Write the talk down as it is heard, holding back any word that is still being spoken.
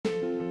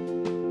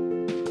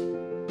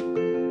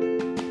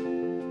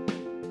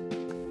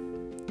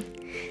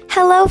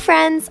Hello,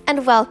 friends,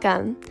 and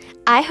welcome.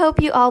 I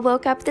hope you all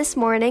woke up this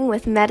morning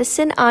with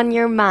medicine on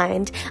your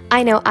mind.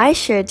 I know I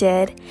sure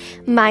did.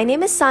 My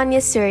name is Sonia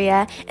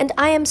Surya, and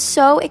I am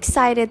so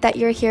excited that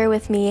you're here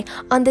with me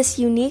on this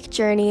unique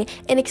journey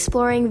in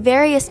exploring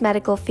various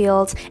medical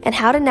fields and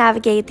how to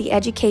navigate the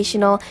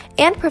educational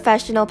and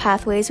professional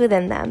pathways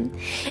within them.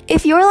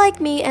 If you're like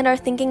me and are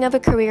thinking of a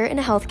career in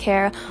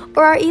healthcare,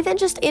 or are even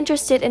just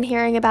interested in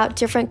hearing about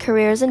different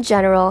careers in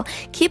general,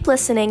 keep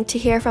listening to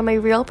hear from a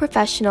real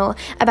professional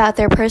about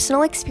their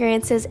personal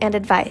experiences and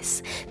advice.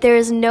 There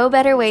is no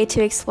better way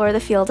to explore the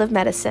field of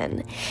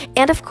medicine.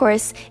 And of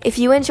course, if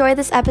you enjoy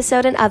this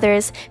episode and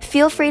others,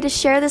 feel free to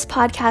share this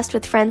podcast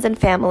with friends and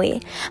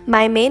family.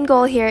 My main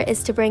goal here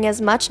is to bring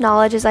as much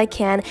knowledge as I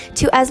can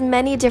to as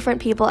many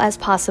different people as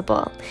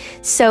possible.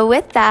 So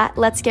with that,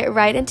 let's get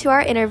right into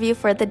our interview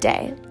for the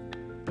day.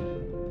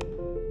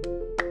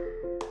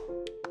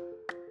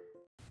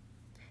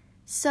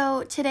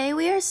 So today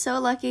we are so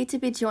lucky to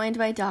be joined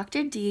by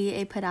Dr. D,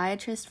 a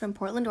podiatrist from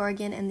Portland,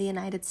 Oregon in the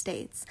United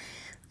States.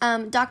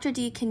 Dr.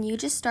 D, can you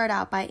just start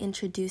out by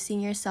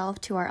introducing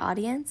yourself to our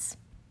audience?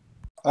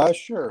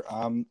 Sure.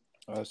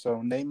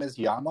 So name is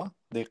Yama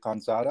de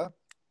Canzada.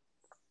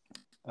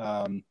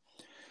 I've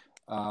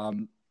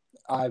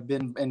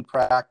been in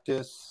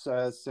practice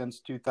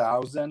since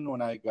 2000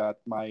 when I got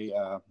my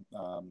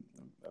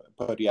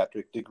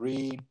pediatric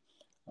degree.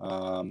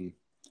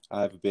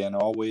 I've been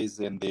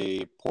always in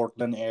the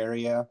Portland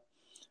area.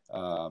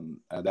 And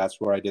that's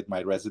where I did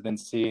my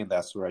residency, and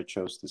that's where I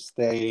chose to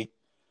stay.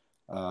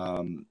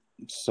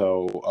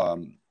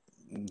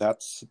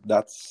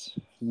 That's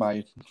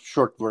my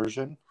short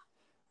version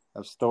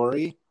of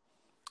story.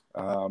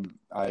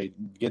 I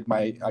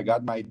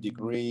got my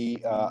degree,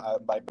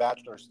 my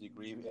bachelor's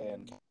degree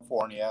in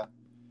California,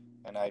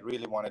 and I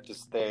really wanted to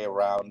stay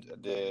around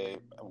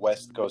the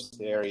West Coast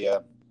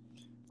area,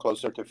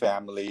 closer to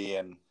family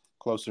and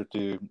closer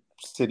to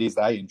cities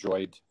I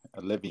enjoyed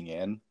living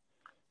in.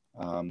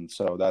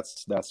 So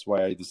that's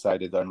why I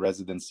decided on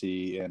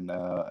residency in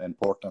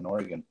Portland,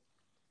 Oregon.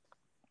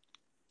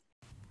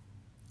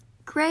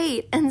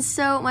 Great. And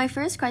so my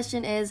first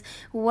question is,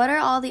 what are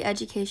all the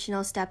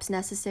educational steps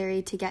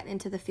necessary to get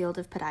into the field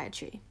of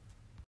podiatry?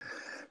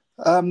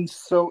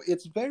 So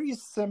it's very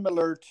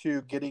similar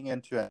to getting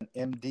into an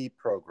MD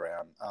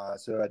program.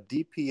 So a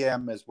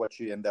DPM is what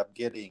you end up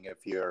getting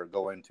if you're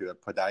going to a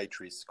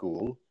podiatry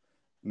school,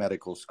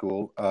 medical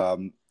school.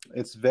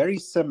 It's very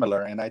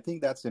similar, and I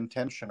think that's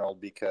intentional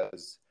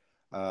because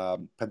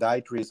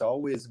podiatry has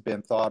always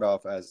been thought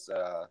of as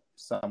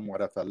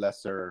somewhat of a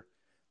lesser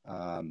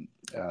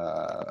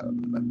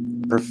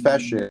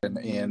profession,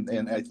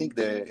 and I think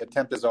the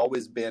attempt has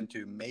always been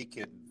to make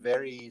it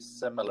very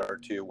similar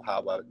to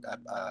how a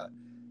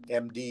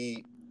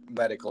MD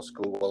medical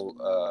school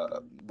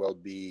will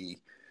be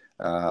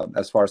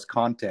as far as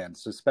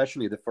contents,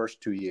 especially the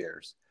first 2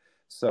 years.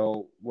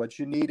 So what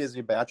you need is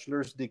your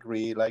bachelor's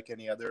degree, like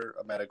any other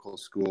medical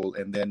school,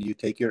 and then you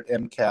take your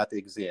MCAT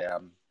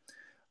exam.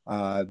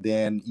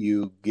 Then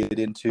you get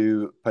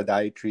into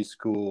podiatry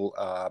school.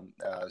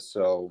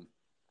 So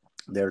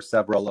there are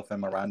several of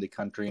them around the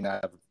country, and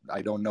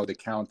I don't know the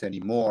count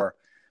anymore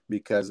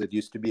because it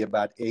used to be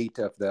about 8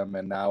 of them,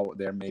 and now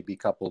there may be a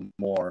couple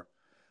more.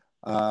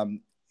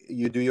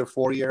 You do your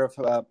 4 year of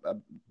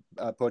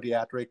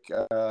podiatric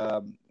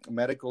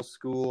medical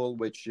school,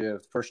 which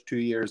first 2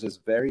 years is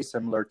very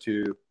similar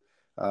to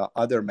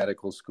other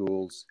medical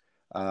schools,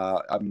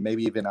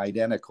 maybe even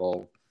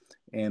identical.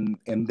 And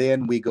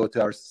then we go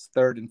to our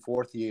 3rd and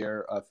 4th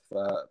year of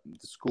the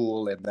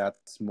school, and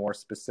that's more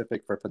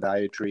specific for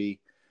podiatry.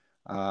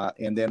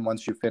 And then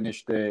once you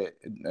finish the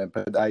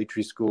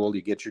podiatry school,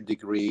 you get your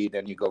degree,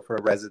 then you go for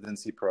a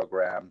residency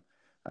program.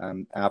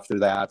 After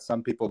that,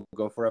 some people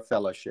go for a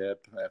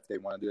fellowship if they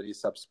want to do any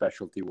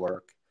subspecialty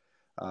work.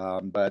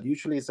 But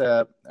usually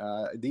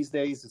these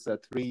days it's a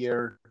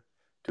 3-year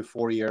to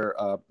 4-year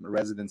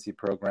residency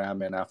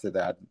program, and after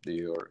that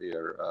you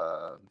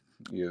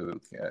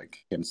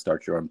can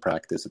start your own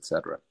practice,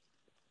 etc.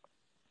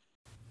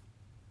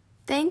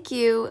 Thank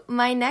you.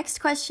 My next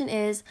question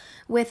is,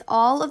 with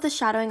all of the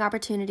shadowing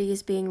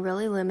opportunities being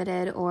really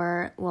limited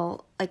or,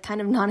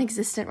 kind of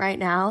non-existent right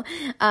now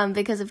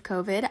because of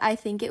COVID, I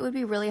think it would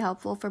be really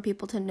helpful for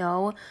people to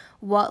know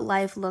what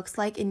life looks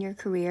like in your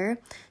career.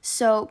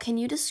 So can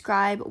you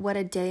describe what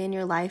a day in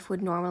your life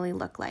would normally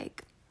look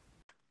like?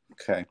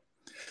 Okay.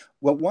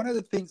 Well, one of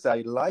the things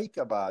I like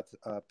about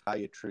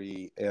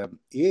podiatry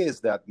is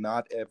that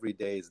not every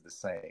day is the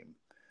same.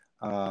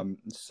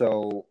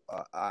 So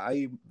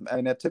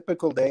in a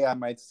typical day, I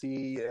might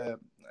see, I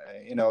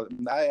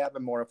have a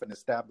more of an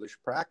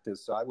established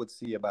practice. So I would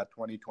see about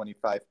 20,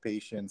 25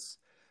 patients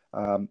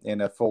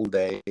in a full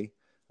day.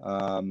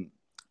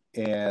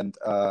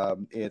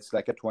 It's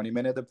like a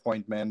 20-minute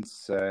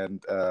appointments,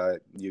 and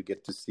you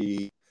get to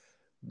see,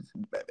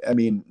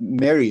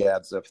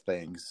 myriads of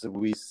things.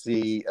 We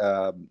see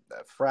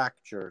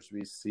fractures.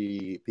 We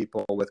see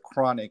people with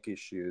chronic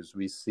issues.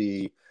 We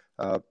see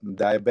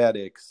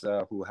diabetics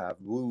who have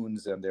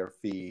wounds in their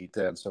feet,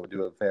 and so we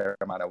do a fair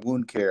amount of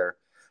wound care.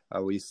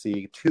 We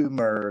see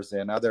tumors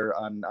and other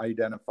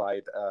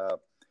unidentified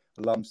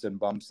lumps and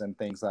bumps and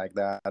things like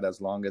that. As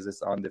long as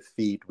it's on the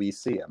feet, we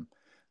see them.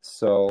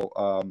 So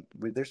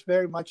there's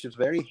it's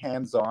very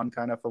hands-on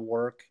kind of a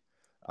work.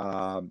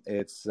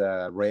 It's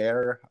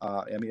rare.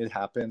 I mean, it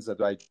happens that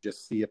I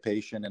just see a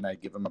patient and I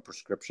give them a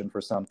prescription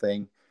for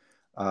something.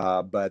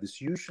 But it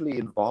usually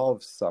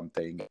involves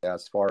something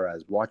as far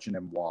as watching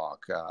them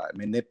walk,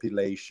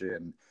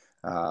 manipulation,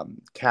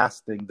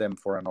 casting them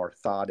for an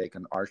orthotic,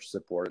 an arch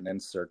support, an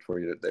insert for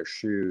their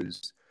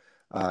shoes,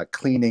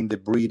 cleaning,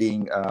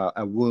 debriding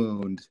a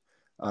wound,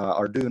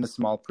 or doing a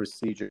small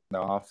procedure in the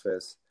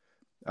office.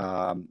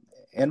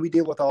 And we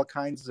deal with all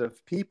kinds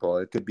of people.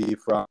 It could be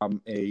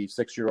from a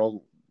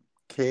 6-year-old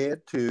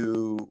kid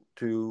to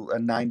a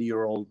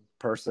 90-year-old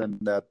person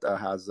that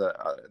has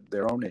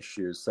their own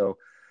issues. So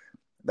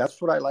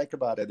that's what I like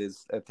about it.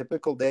 Is a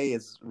typical day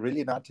is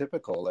really not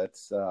typical.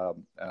 It's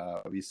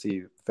we see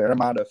a fair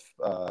amount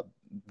of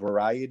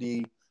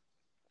variety,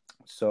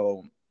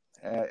 so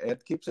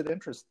it keeps it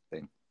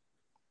interesting.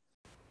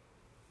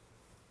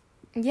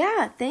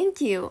 Yeah, thank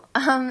you.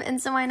 And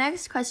so my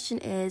next question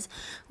is,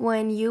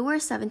 when you were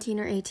 17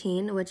 or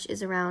 18, which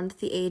is around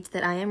the age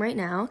that I am right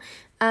now,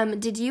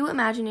 did you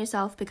imagine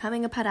yourself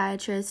becoming a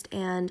podiatrist,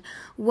 and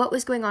what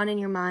was going on in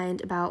your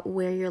mind about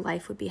where your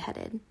life would be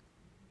headed?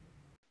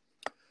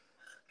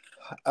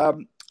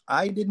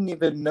 I didn't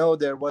even know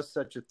there was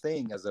such a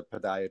thing as a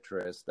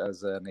podiatrist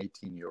as an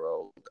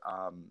 18-year-old.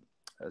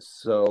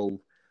 So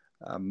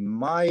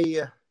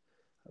my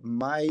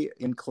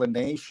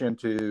inclination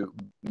to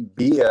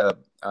be a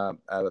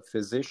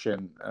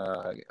physician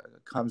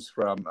comes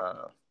from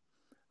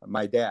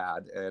my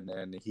dad,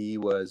 and he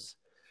was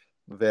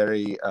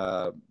very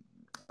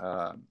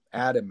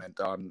adamant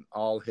on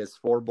all his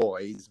 4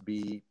 boys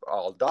be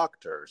all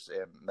doctors,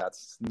 and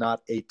that's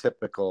not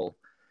atypical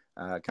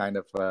kind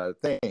of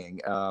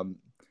thing.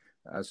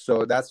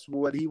 So that's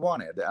what he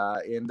wanted,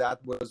 and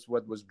that was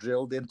what was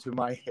drilled into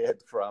my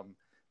head from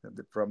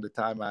the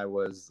time I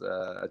was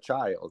a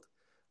child.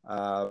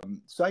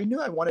 So I knew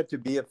I wanted to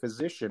be a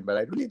physician, but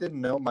I really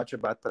didn't know much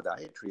about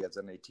podiatry as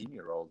an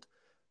 18-year-old.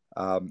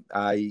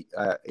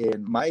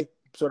 And my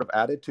sort of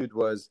attitude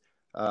was,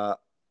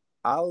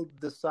 I'll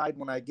decide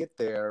when I get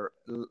there.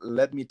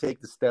 Let me take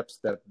the steps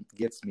that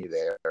gets me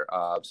there.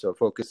 So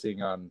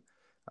focusing on,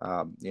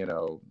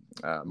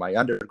 my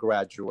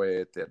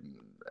undergraduate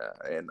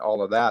and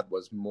all of that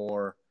was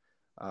more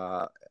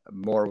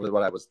with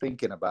what I was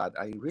thinking about.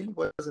 I really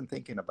wasn't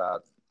thinking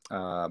about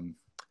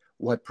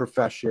what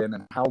profession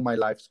and how my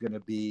life's going to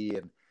be,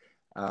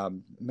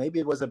 and maybe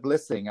it was a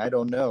blessing. I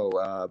don't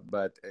know,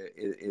 but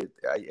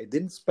I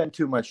didn't spend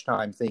too much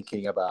time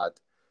thinking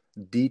about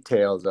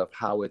details of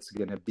how it's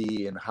going to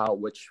be and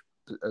which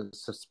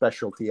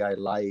specialty I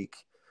like,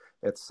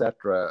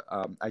 etc.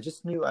 I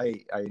just knew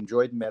I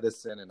enjoyed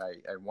medicine, and I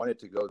wanted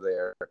to go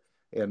there,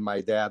 and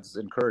my dad's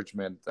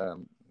encouragement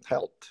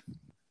helped.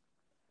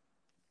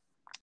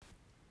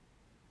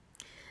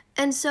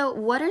 And so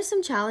what are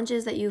some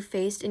challenges that you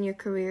faced in your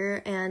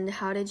career, and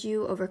how did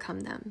you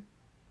overcome them?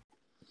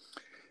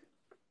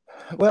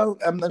 Well,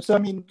 so I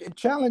mean,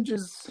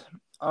 challenges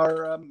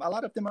are a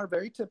lot of them are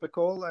very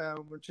typical,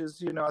 which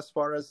is, as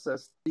far as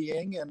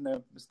studying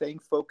and staying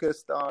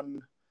focused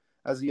on.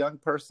 As a young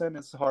person,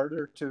 it's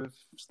harder to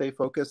stay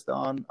focused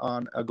on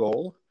a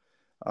goal.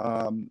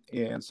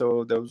 And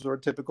so those were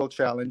typical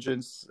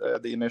challenges,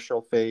 the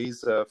initial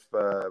phase of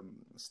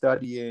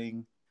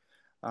studying.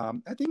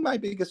 I think my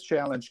biggest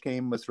challenge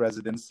came with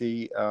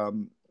residency.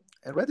 And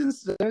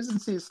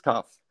residency is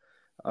tough.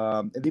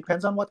 It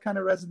depends on what kind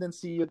of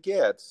residency you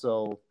get.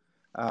 So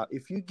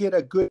if you get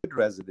a good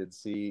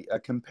residency, a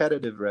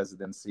competitive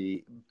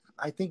residency,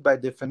 I think by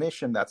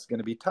definition, that's going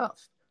to be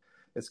tough.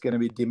 It's going to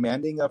be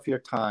demanding of your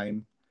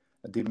time,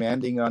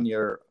 demanding on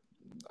your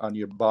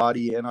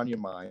body and on your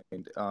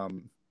mind.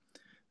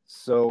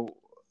 So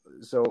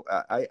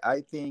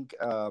I think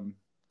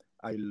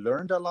I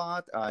learned a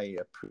lot. I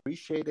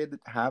appreciated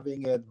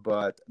having it,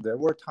 but there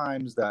were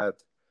times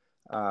that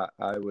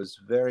I was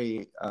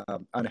very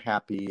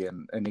unhappy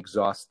and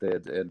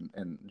exhausted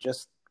and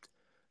just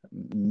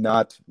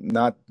not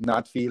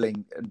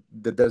feeling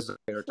the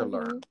desire to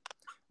learn.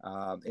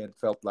 It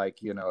felt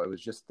like, it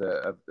was just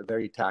a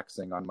very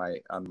taxing on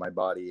my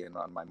body and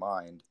on my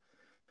mind.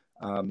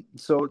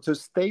 So to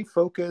stay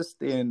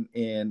focused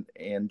and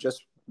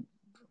just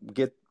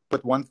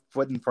put one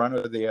foot in front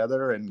of the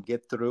other and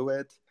get through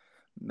it.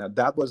 Now,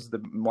 that was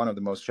one of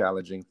the most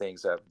challenging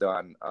things I've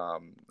done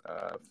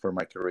for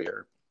my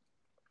career.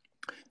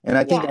 And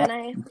I think,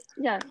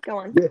 go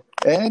on. Yeah,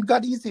 and it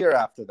got easier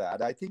after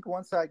that. I think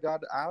once I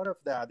got out of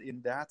that,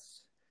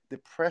 that's the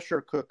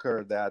pressure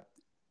cooker that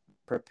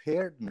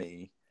prepared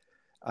me.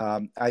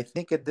 I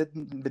think it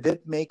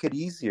did make it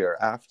easier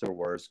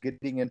afterwards,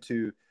 getting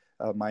into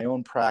my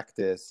own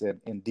practice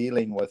and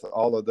dealing with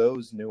all of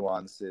those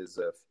nuances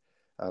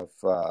of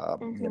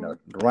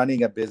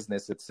running a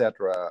business,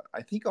 etc.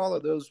 I think all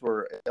of those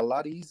were a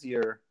lot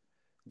easier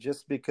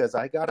just because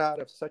I got out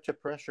of such a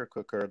pressure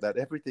cooker that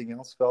everything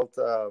else felt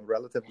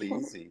relatively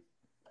easy.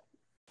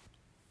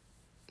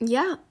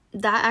 Yeah,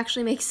 that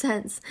actually makes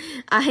sense.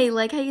 I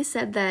like how you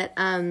said that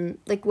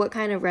like what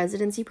kind of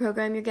residency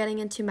program you're getting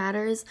into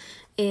matters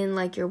in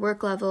like your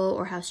work level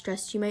or how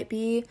stressed you might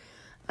be.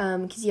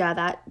 'Cause yeah,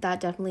 that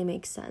definitely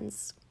makes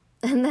sense.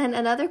 And then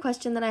another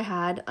question that I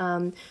had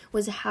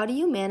was how do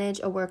you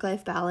manage a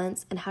work-life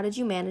balance and how did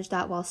you manage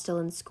that while still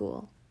in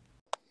school?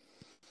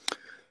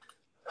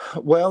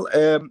 Well,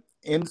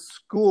 in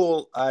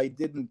school, I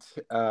didn't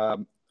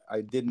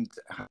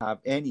have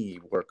any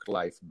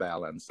work-life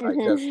balance. I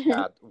just Mm-hmm.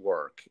 had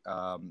work.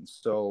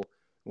 So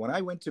when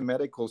I went to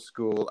medical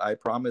school, I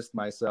promised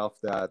myself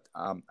that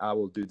I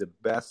will do the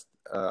best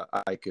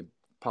I could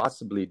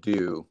possibly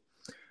do.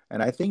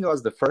 And I think it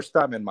was the first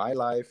time in my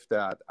life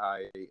that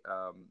I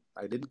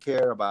didn't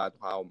care about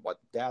how what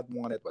dad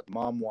wanted, what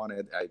mom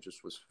wanted. I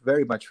just was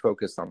very much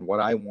focused on what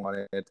I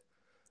wanted,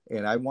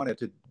 and I wanted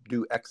to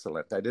do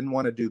excellent. I didn't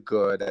want to do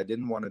good. I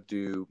didn't want to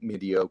do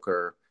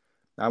mediocre.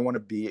 I want to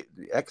be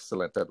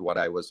excellent at what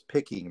I was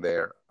picking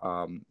there,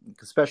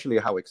 especially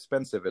how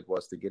expensive it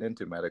was to get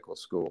into medical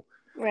school.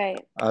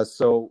 Right.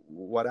 So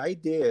what I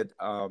did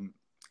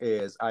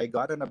is I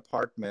got an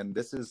apartment.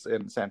 This is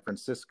in San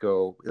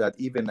Francisco. That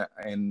even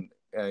in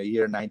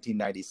year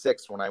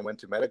 1996, when I went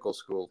to medical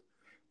school,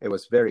 it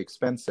was very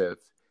expensive,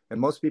 and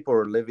most people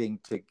were living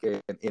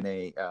in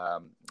a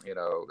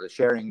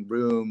sharing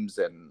rooms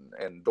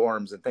and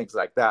dorms and things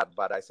like that.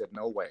 But I said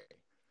no way.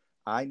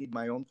 I need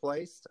my own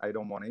place. I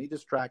don't want any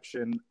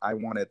distraction. I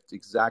want it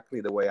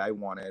exactly the way I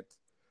want it,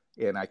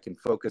 and I can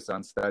focus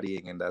on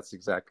studying. And that's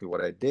exactly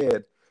what I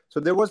did. So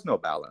there was no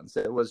balance.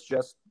 It was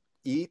just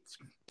eat,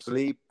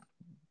 sleep,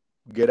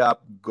 get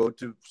up, go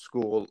to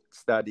school,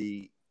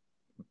 study,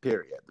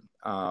 period.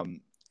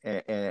 And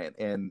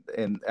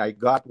I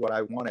got what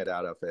I wanted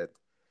out of it.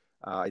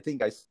 I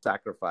think I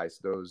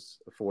sacrificed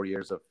those 4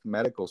 years of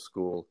medical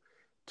school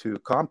to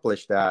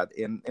accomplish that.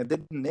 And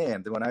didn't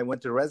end. When I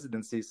went to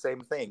residency,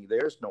 same thing.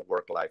 There's no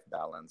work-life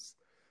balance.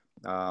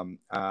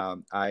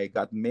 I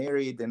got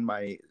married in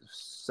my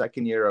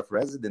second year of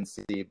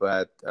residency,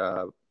 but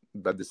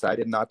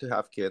decided not to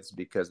have kids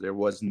because there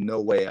was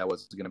no way I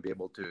was going to be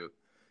able to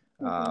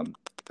Mm-hmm.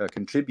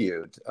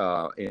 contribute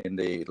in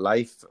the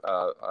life,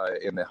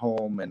 in the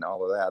home, and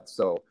all of that.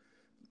 So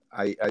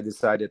I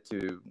decided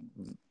to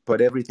put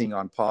everything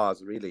on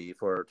pause, really,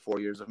 for 4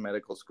 years of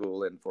medical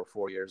school and for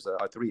 4 years,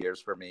 3 years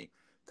for me,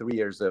 3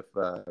 years of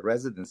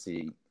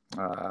residency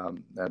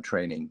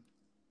training.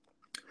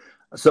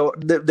 So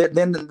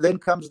then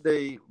comes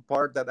the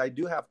part that I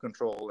do have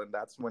control, and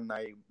that's when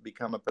I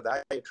become a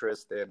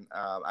podiatrist, and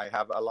I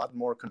have a lot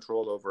more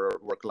control over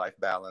work-life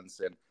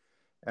balance.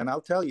 And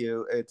I'll tell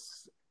you,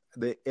 it's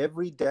the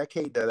every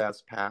decade that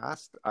has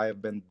passed, I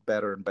have been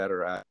better and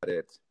better at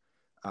it,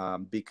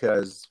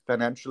 because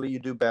financially you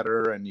do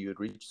better and you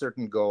reach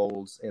certain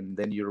goals, and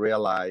then you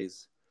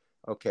realize,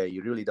 okay,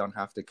 you really don't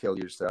have to kill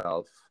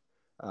yourself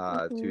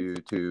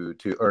Mm-hmm.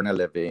 to earn a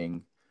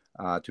living,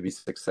 to be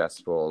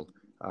successful.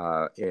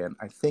 And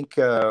I think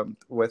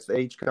with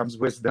age comes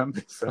wisdom.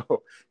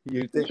 So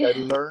you think I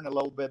Yeah. learn a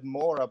little bit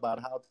more about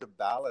how to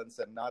balance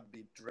and not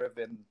be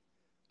driven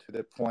to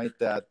the point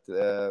that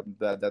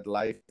that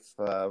life,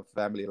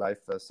 family life,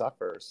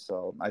 suffers.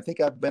 So I think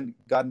I've been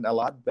gotten a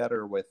lot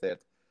better with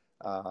it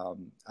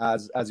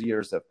as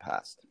years have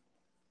passed.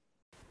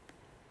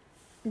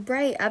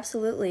 Right,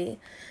 absolutely.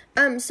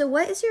 So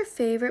what is your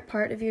favorite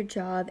part of your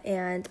job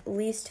and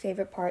least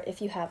favorite part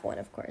if you have one,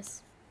 of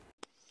course?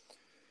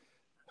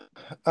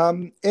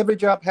 Every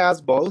job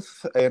has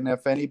both, and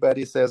if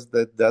anybody says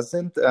that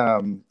doesn't,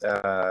 I'm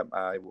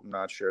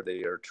not sure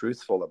they are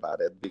truthful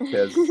about it,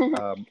 because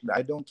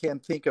I don't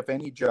can't think of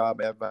any job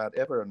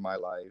ever in my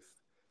life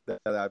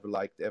that I've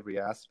liked every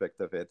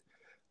aspect of it.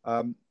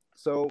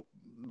 So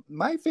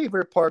my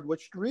favorite part,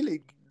 which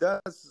really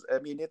does, I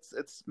mean,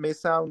 it's may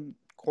sound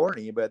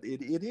corny, but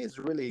it is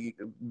really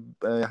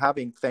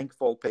having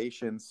thankful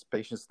patients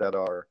that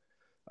are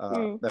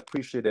Mm,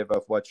 appreciative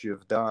of what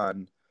you've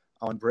done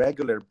on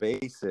regular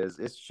basis.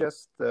 It's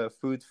just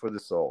food for the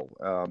soul.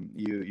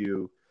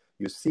 You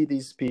see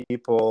these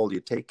people, you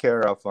take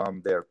care of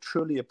them. They're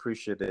truly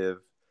appreciative,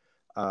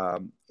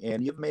 and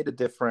you've made a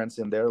difference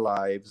in their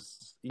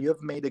lives.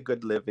 You've made a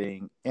good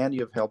living, and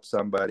you've helped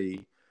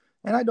somebody.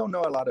 And I don't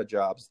know a lot of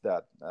jobs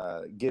that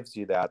gives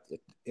you that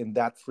in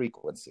that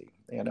frequency.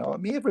 You know, I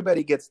mean,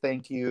 everybody gets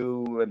thank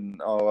you and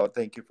oh,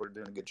 thank you for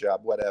doing a good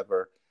job,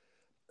 whatever.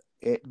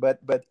 But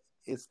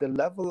it's the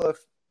level of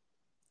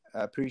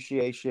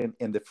appreciation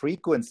in the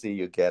frequency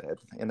you get it.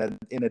 In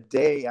a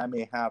day, I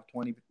may have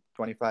 20,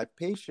 25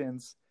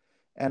 patients,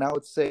 and I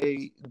would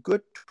say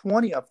good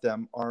 20 of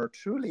them are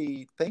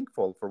truly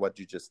thankful for what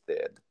you just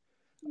did.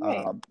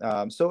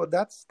 right. So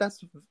that's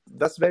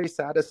very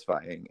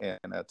satisfying in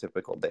a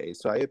typical day.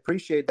 So I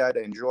appreciate that.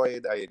 I enjoy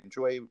it. I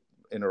enjoy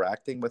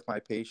interacting with my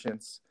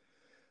patients.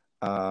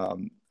 But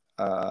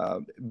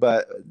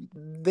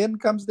then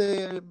comes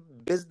the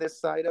business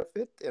side of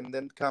it, and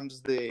then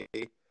comes the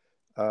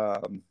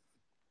um,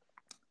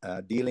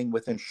 dealing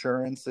with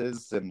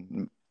insurances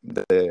and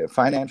the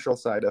financial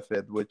side of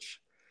it,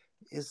 which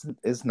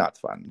is not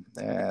fun,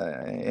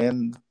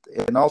 and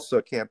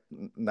also can't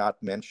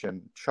not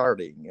mention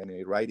charting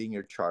and writing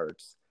your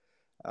charts.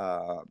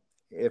 Uh,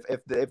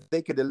 if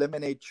they could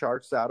eliminate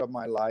charts out of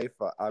my life,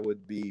 I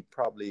would be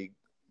probably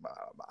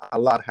a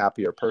lot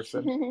happier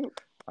person.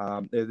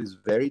 It is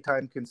very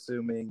time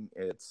consuming.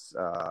 It's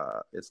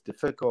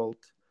difficult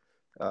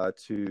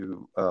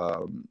to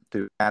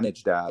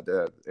manage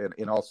that,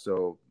 and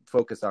also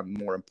focus on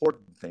more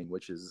important thing,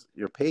 which is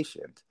your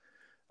patient.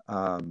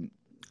 Um,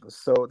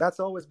 so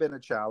that's always been a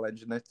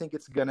challenge, and I think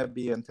it's going to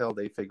be until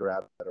they figure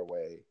out a better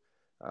way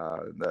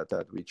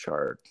that we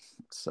chart.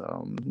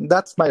 So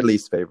that's my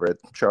least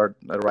favorite chart,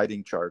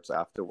 writing charts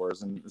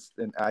afterwards, and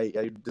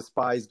I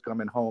despised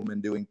coming home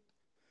and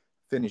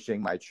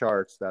finishing my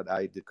charts that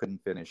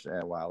couldn't finish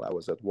while I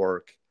was at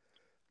work.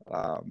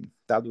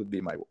 That would be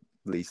my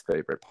least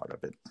favorite part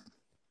of it.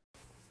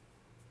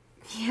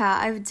 Yeah,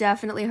 I've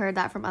definitely heard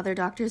that from other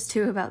doctors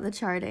too about the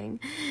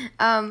charting.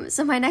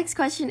 So my next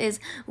question is,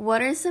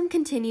 what are some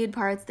continued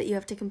parts that you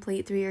have to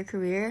complete through your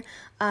career?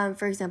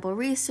 For example,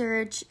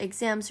 research,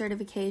 exam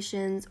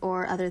certifications,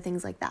 or other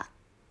things like that.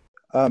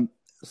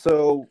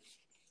 So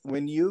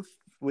when you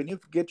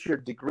get your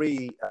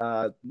degree,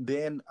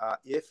 then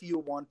if you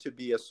want to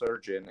be a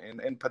surgeon,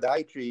 in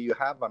podiatry, you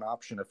have an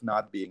option of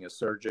not being a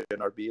surgeon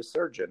or be a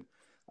surgeon.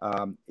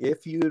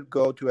 If you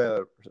go to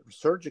a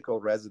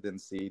surgical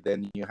residency,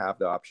 then you have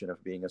the option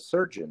of being a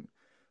surgeon.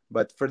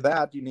 But for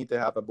that, you need to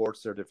have a board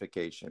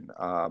certification.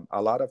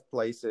 A lot of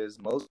places,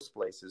 most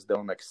places,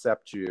 don't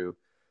accept you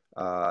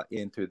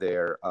into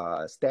their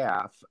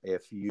staff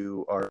if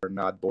you are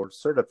not board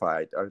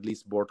certified, or at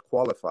least board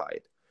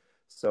qualified.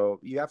 So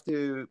you have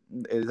to,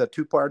 it's a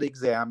two-part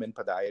exam in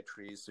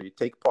podiatry. So you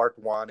take part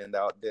one, and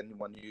then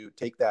when you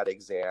take that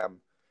exam,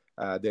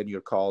 then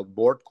you're called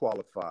board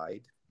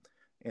qualified.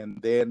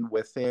 And then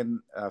within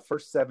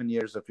first 7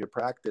 years of your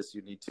practice,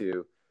 you need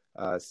to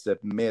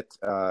submit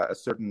a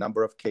certain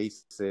number of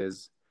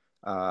cases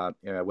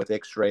with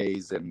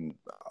x-rays and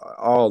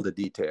all the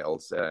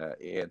details,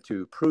 and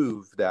to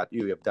prove that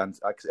you have done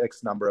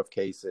X number of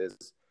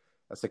cases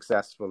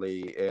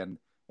successfully. And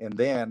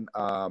then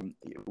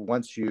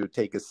once you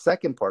take a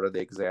second part of the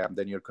exam,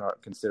 then you're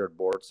considered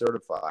board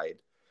certified.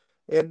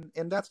 And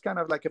that's kind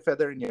of like a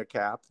feather in your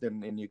cap.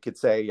 And you could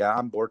say, yeah,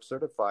 I'm board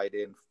certified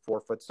in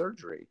forefoot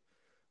surgery.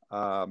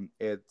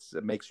 It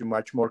makes you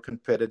much more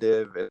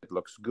competitive. It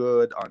looks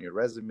good on your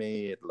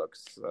resume. It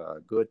looks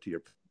good to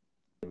your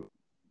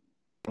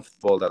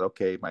comfortable that,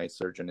 okay, my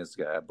surgeon is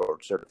a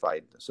board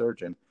certified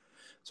surgeon.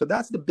 So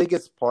that's the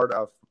biggest part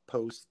of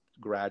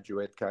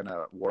postgraduate kind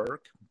of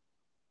work.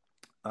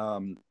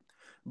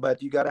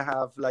 But you got to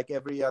have, like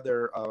every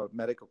other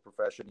medical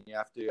profession, you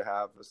have to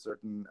have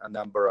a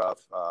number of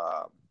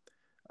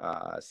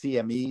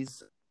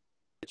CMEs,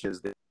 which is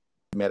the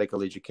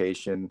medical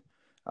education.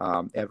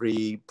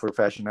 Every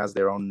profession has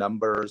their own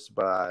numbers,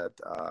 but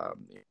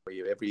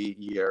every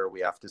year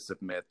we have to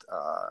submit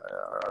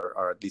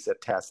or at least a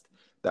test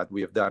that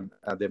we have done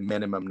the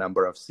minimum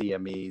number of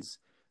CMEs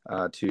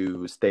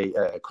to stay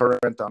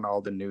current on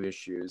all the new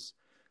issues.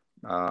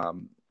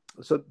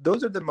 So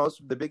those are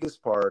the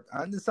biggest part.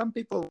 And some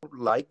people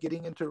like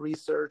getting into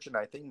research, and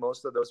I think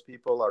most of those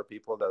people are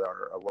people that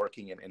are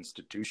working in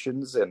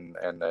institutions and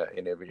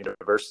in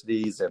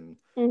universities and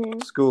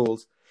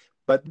schools.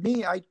 But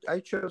me, I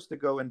chose to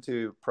go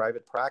into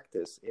private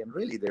practice, and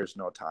really there's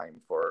no time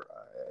for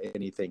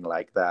anything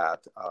like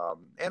that.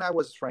 And I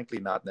was frankly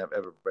not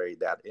ever very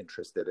that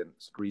interested in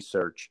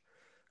research.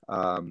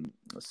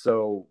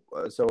 So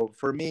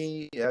for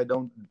me, I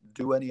don't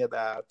do any of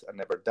that. I've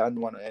never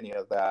done any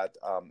of that.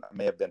 I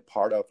may have been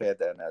part of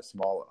it in a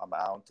small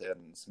amount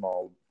and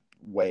small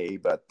way,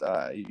 but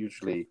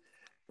usually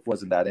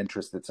wasn't that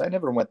interested. So I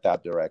never went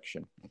that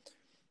direction.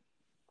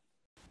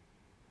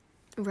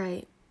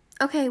 Right.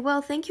 Okay,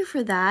 well, thank you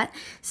for that.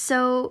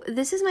 So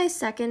this is my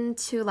second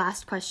to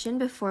last question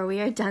before we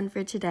are done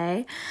for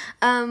today.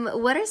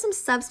 What are some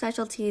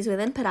subspecialties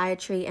within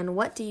podiatry, and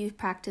what do you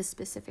practice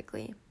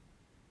specifically?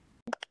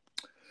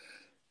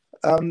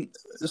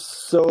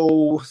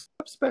 So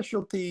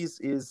subspecialties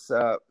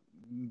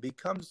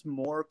becomes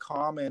more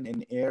common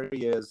in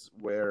areas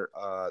where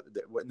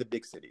in the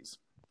big cities.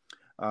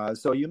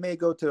 So you may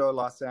go to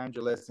Los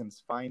Angeles and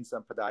find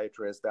some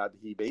podiatrist that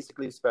he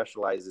basically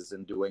specializes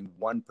in doing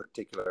one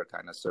particular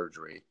kind of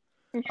surgery.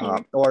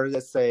 Or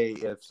let's say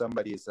if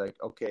somebody is like,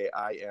 okay,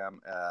 I am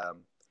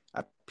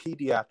a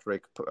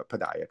pediatric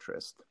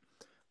podiatrist.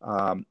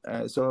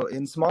 So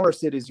in smaller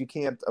cities, you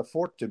can't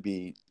afford to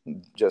be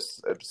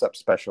just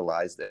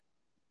subspecialized in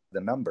the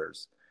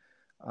numbers.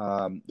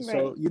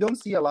 So you don't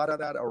see a lot of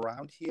that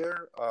around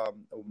here.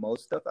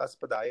 Most of us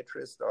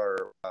podiatrists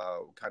are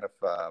kind of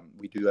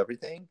we do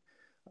everything,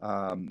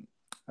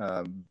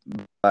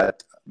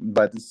 but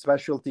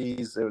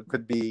specialties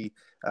could be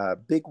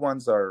big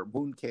ones are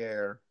wound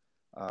care,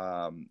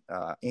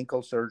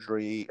 ankle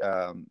surgery.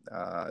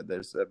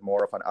 There's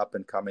more of an up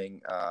and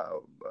coming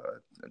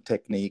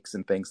techniques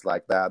and things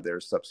like that.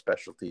 There's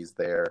subspecialties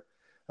there.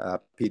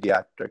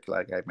 Pediatric,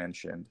 like I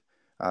mentioned.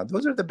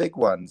 Those are the big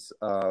ones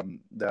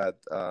that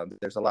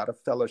there's a lot of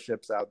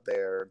fellowships out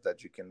there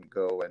that you can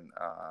go and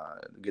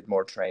get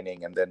more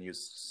training, and then you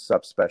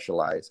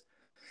subspecialize.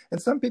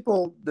 And some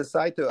people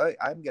decide to,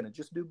 I'm going to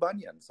just do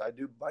bunions. I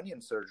do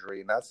bunion surgery,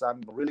 and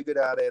I'm really good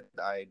at it.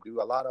 I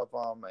do a lot of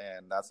them,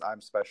 and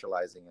I'm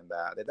specializing in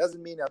that. It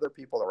doesn't mean other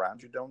people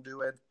around you don't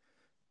do it.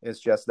 It's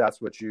just that's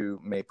what you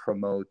may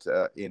promote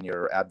in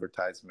your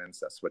advertisements.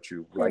 That's what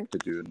you like to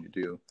do, and you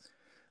do.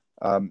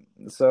 I'm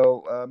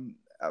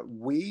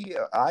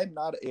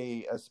not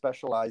a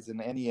specialized in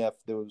any of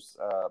those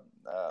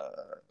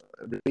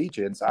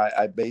regions.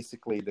 I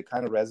basically, the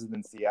kind of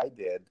residency I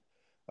did,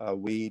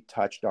 we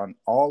touched on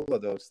all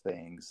of those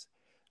things.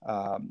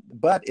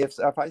 But if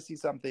I see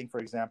something, for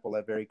example,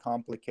 a very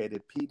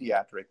complicated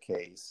pediatric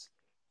case,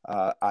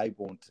 I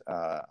won't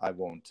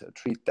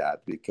treat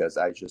that, because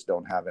I just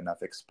don't have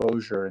enough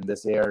exposure in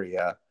this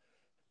area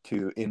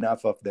to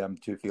enough of them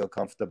to feel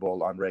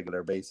comfortable on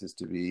regular basis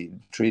to be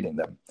treating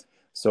them.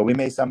 So we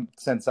may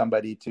send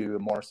somebody to a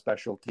more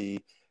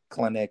specialty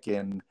clinic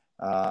in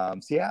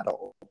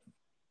Seattle,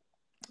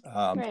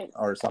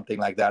 or something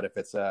like that, if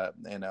it's a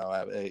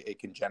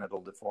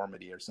congenital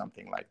deformity or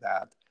something like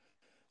that.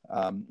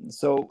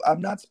 So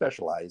I'm not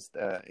specialized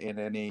in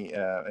any,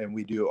 and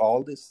we do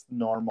all this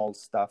normal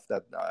stuff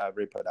that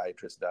every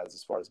podiatrist does,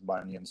 as far as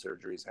bunion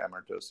surgeries,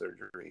 hammer toe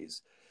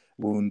surgeries,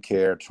 wound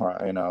care,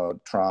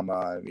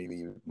 trauma.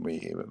 We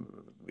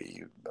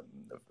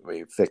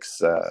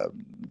fix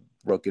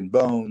broken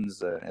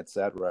bones,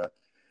 etc.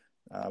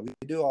 We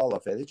do all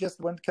of it. It's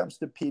just when it comes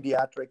to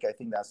pediatric, I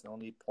think that's the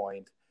only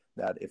point,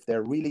 that if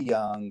they're really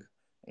young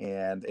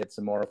and it's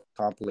a more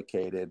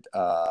complicated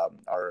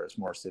or it's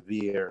more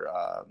severe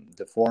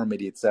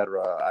deformity,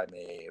 etc., I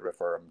may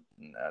refer them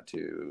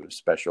to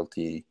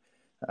specialty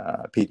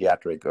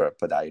pediatric or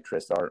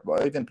podiatrist, or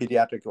even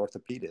pediatric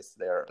orthopedists.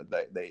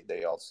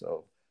 They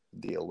also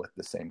deal with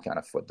the same kind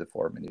of foot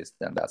deformities,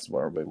 and that's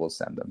where we will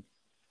send them.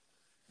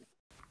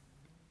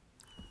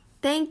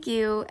 Thank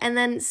you. And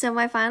then, so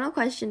my final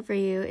question for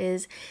you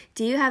is,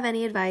 do you have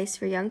any advice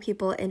for young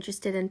people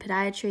interested in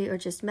podiatry or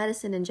just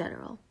medicine in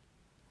general?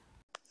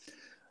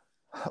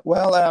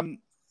 Well,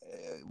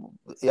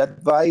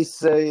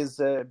 advice is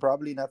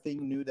probably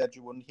nothing new that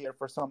you wouldn't hear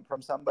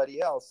from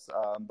somebody else,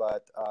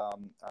 but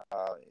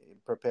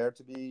prepare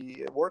to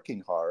be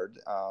working hard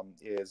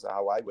is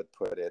how I would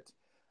put it.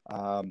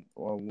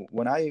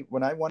 When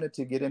I wanted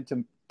to get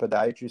into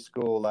podiatry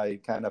school, I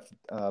kind of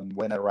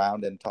went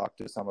around and talked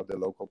to some of the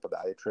local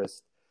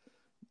podiatrists.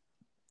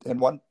 And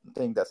one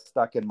thing that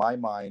stuck in my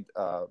mind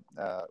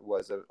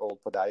was an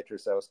old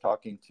podiatrist I was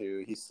talking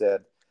to. He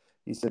said,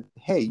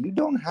 hey, you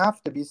don't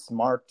have to be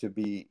smart to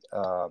be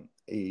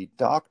a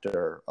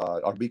doctor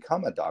or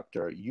become a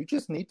doctor. You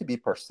just need to be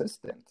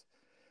persistent.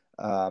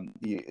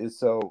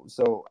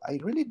 So I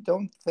really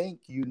don't think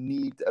you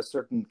need a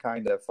certain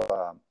kind of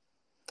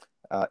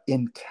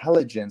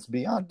intelligence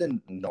beyond the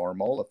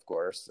normal, of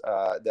course,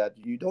 that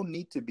you don't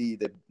need to be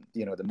the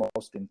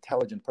most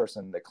intelligent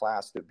person in the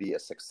class to be a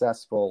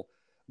successful,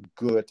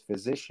 good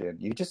physician.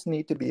 You just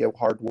need to be a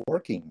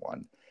hardworking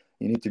one.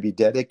 You need to be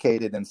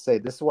dedicated and say,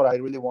 this is what I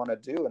really want to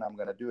do, and I'm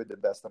going to do it the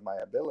best of my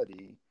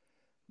ability.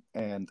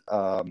 And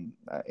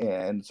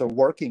so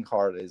working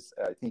hard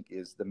I think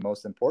is the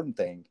most important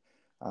thing.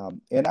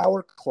 In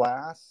our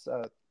class,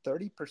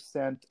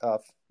 30%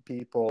 of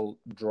people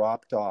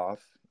dropped off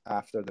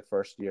after the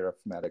first year of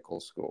medical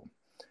school.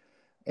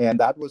 And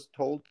that was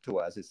told to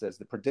us. It says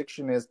the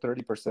prediction is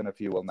 30% of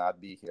you will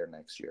not be here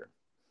next year.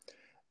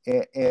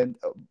 And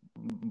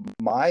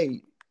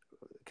my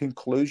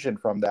conclusion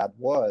from that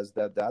was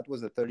that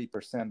was the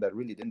 30% that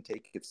really didn't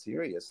take it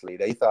seriously.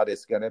 They thought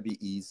it's going to be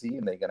easy,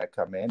 and they're going to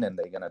come in and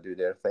they're going to do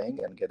their thing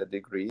and get a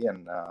degree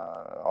and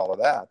all of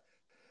that.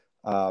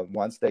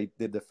 Once they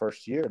did the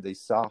first year, they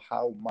saw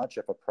how much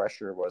of a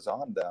pressure was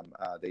on them.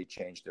 They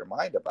changed their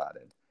mind about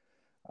it.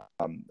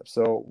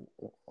 So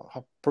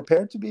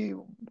prepare to be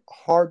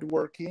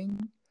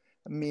hardworking,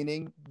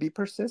 meaning be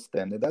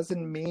persistent. It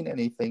doesn't mean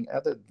anything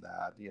other than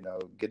that.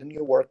 Getting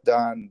your work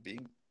done,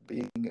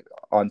 being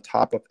on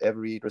top of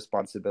every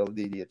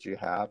responsibility that you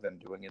have, and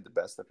doing it the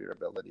best of your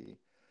ability.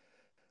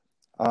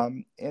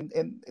 And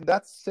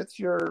that sets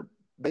your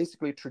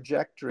basically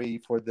trajectory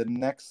for the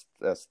next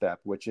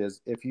step, which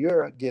is if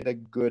you get a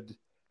good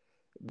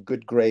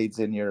grades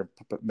in your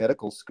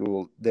medical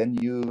school, then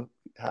you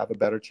have a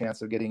better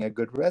chance of getting a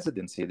good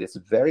residency. It's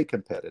very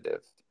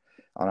competitive.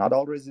 Not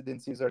all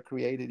residencies are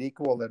created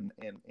equal, and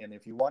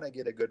if you want to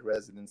get a good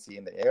residency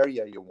in the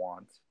area you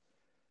want,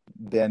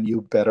 then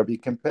you better be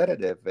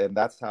competitive, and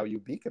that's how you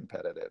be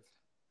competitive.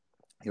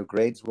 Your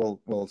grades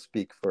will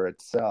speak for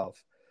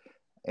itself.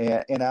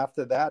 And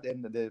after that,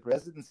 and the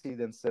residency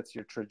then sets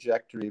your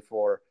trajectory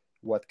for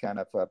what kind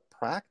of a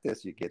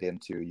practice you get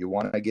into. You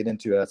want to get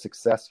into a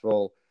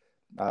successful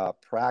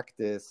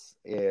practice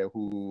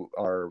who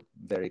are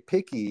very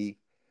picky.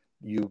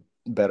 You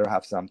better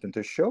have something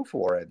to show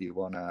for it. You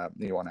wanna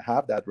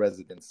have that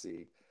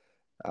residency.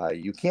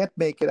 You can't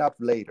make it up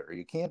later.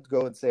 You can't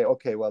go and say,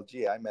 okay, well,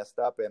 gee, I messed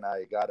up and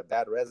I got a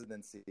bad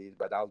residency,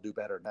 but I'll do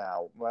better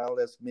now. Well,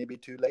 it's maybe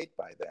too late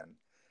by then.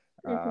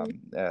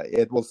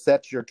 It will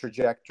set your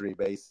trajectory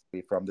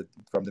basically from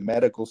the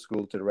medical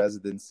school to the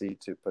residency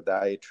to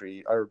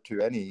podiatry or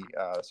to any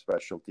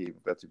specialty,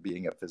 but to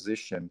being a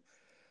physician.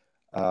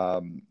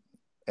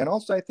 And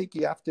also, I think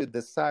you have to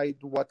decide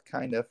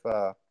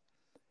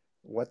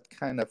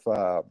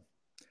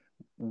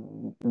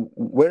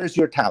where's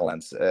your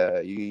talents.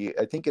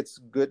 I think it's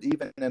good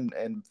even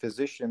in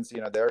physicians.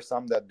 There are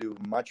some that do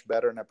much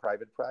better in a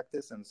private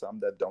practice and some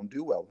that don't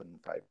do well in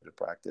private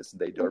practice.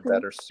 They are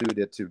better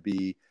suited to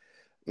be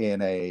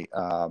in a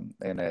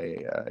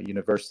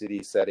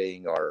university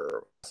setting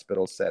or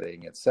hospital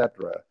setting,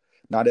 etc.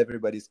 Not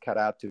everybody's cut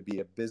out to be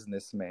a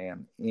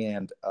businessman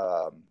and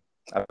a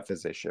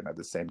physician at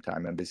the same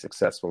time and be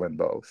successful in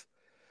both.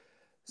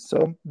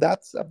 So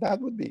that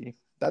would be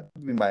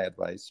my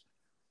advice.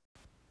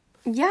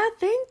 Yeah,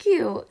 thank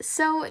you.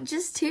 So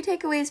just 2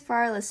 takeaways for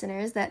our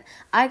listeners that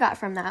I got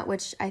from that,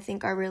 which I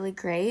think are really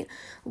great,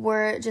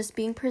 were just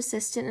being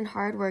persistent and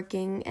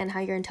hardworking and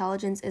how your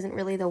intelligence isn't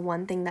really the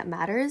one thing that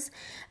matters.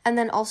 And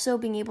then also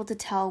being able to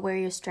tell where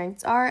your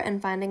strengths are and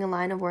finding a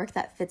line of work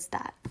that fits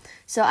that.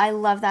 So I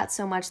love that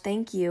so much.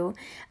 Thank you.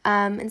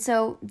 And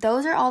so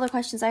those are all the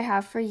questions I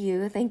have for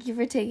you. Thank you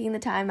for taking the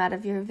time out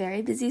of your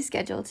very busy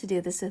schedule to do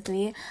this with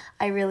me.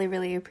 I really,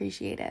 really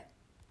appreciate it.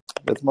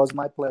 It was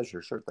my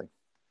pleasure. Sure thing.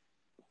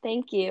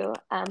 Thank you.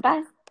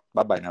 Bye.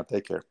 Bye-bye now.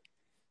 Take care.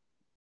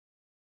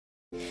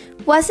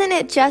 Wasn't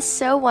it just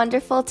so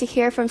wonderful to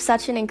hear from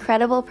such an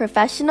incredible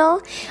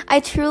professional? I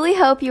truly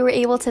hope you were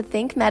able to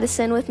think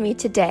medicine with me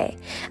today.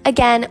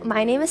 Again,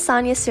 my name is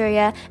Sonia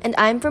Surya, and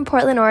I'm from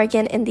Portland,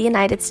 Oregon in the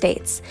United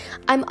States.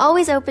 I'm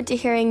always open to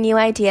hearing new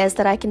ideas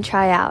that I can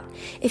try out.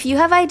 If you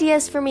have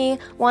ideas for me,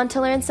 want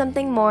to learn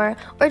something more,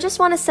 or just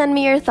want to send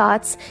me your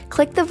thoughts,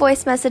 click the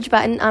voice message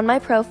button on my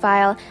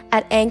profile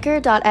at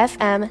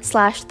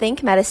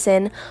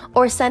anchor.fm/thinkmedicine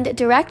or send it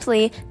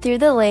directly through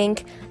the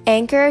link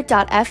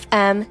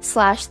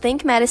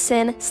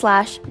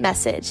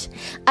anchor.fm/thinkmedicine/message.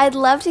 I'd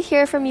love to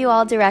hear from you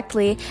all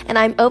directly, and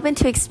I'm open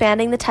to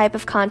expanding the type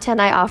of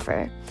content I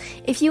offer.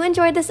 If you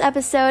enjoyed this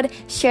episode,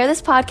 share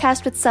this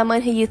podcast with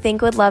someone who you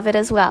think would love it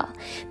as well.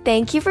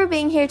 Thank you for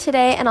being here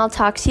today, and I'll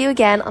talk to you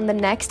again on the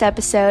next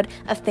episode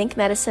of Think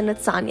Medicine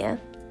with Sonia.